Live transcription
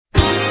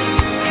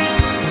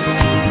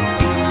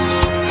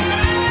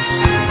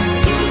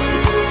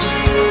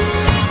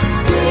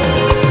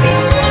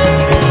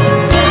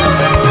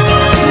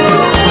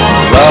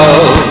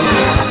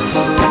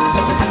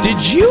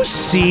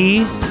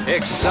see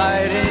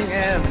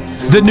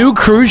the new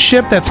cruise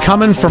ship that's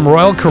coming from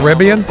Royal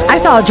Caribbean? I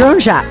saw a drone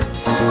shot.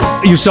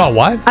 You saw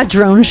what? A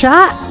drone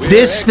shot?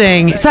 This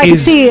thing So I can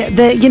see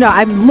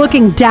I'm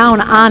looking down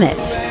on it.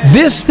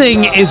 This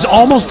thing is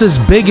almost as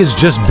big as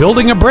just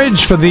building a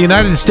bridge from the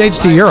United States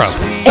to Europe.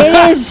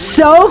 It is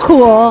so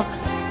cool.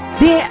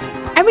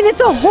 It's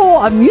a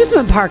whole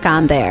amusement park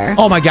on there.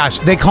 Oh my gosh,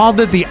 they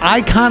called it the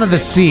Icon of the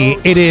Sea.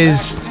 It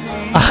is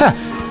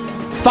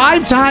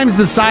 5 times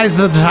the size of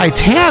the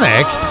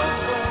Titanic.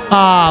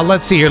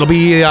 Let's see. It'll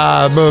be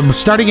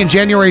starting in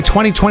January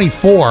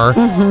 2024.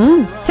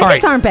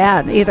 Tickets aren't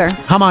bad either.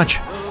 How much?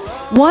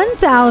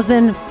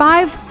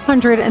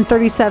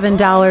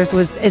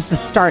 $1,537 is the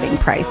starting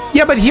price.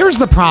 Yeah, but here's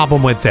the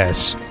problem with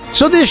this.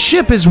 So this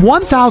ship is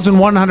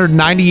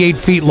 1,198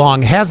 feet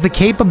long, has the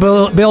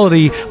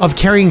capability of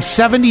carrying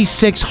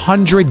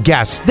 7,600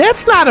 guests.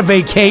 That's not a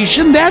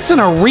vacation. That's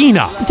an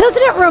arena.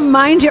 Doesn't it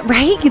remind you,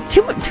 right?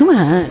 Too much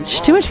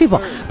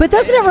people. But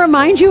doesn't it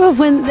remind you of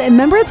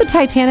remember at the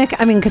Titanic?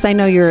 Because I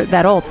know you're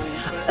that old.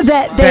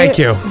 Thank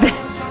you.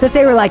 That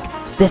they were like,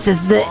 this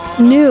is the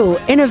new,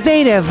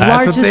 innovative,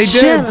 largest what they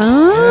ship. did.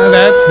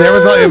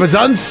 Oh. It was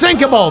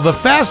unsinkable, the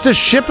fastest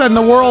ship in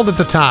the world at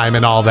the time,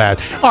 and all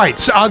that. All right,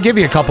 so I'll give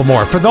you a couple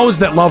more for those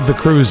that love the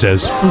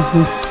cruises.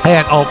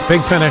 And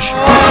Big Finish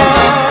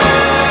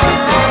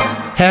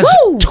has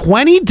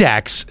 20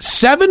 decks,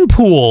 7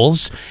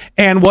 pools,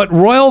 and what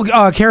Royal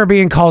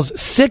Caribbean calls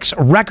 6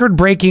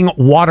 record-breaking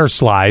water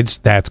slides.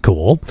 That's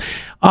cool.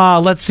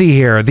 Let's see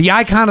here. The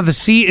Icon of the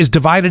Sea is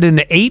divided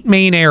into 8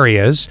 main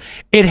areas.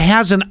 It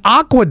has an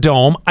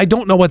aquadome, I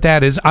don't know what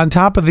that is, on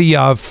top of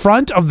the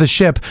front of the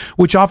ship,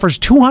 which offers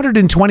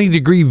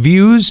 220-degree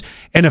views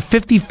and a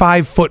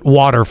 55-foot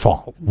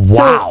waterfall.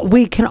 Wow. So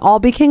we can all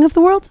be king of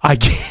the world? I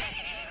can't.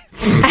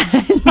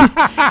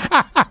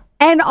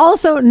 And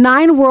also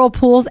 9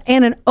 whirlpools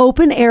and an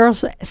open-air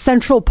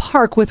central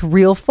park with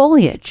real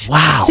foliage.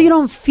 Wow. So you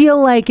don't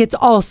feel like it's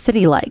all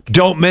city-like.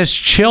 Don't miss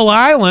Chill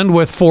Island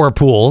with 4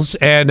 pools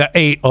and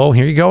 8. Oh,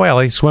 here you go,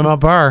 Ellie. Swim up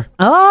bar.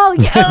 Oh,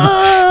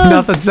 yes.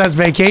 Nothing says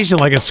vacation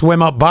like a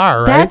swim up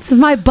bar, right? That's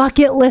my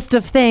bucket list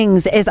of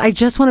things is I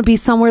just want to be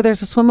somewhere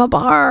there's a swim-up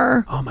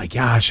bar. Oh, my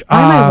gosh.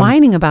 Why am I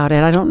whining about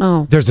it? I don't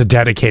know. There's a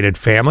dedicated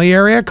family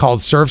area called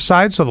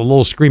Surfside, so the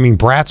little screaming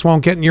brats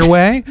won't get in your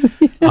way.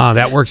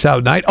 That works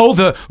out nice. Oh,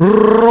 the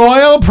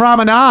Royal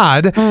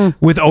Promenade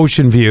with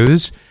ocean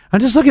views. I'm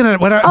just looking at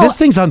it. This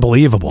thing's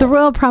unbelievable. The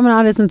Royal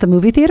Promenade isn't the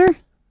movie theater?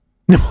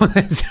 No,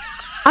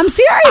 I'm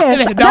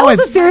serious. That was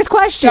a serious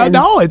question.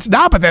 No, it's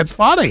not, but that's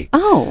funny.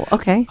 Oh,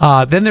 okay.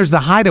 Then there's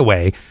the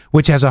Hideaway,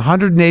 which has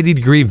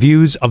 180-degree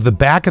views of the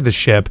back of the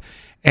ship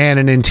and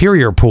an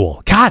interior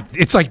pool. God,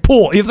 it's like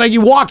pool. It's like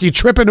you walk, you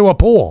trip into a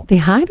pool. The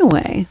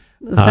Hideaway.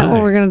 Is that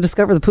where we're going to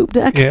discover the poop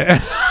deck?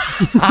 Yeah.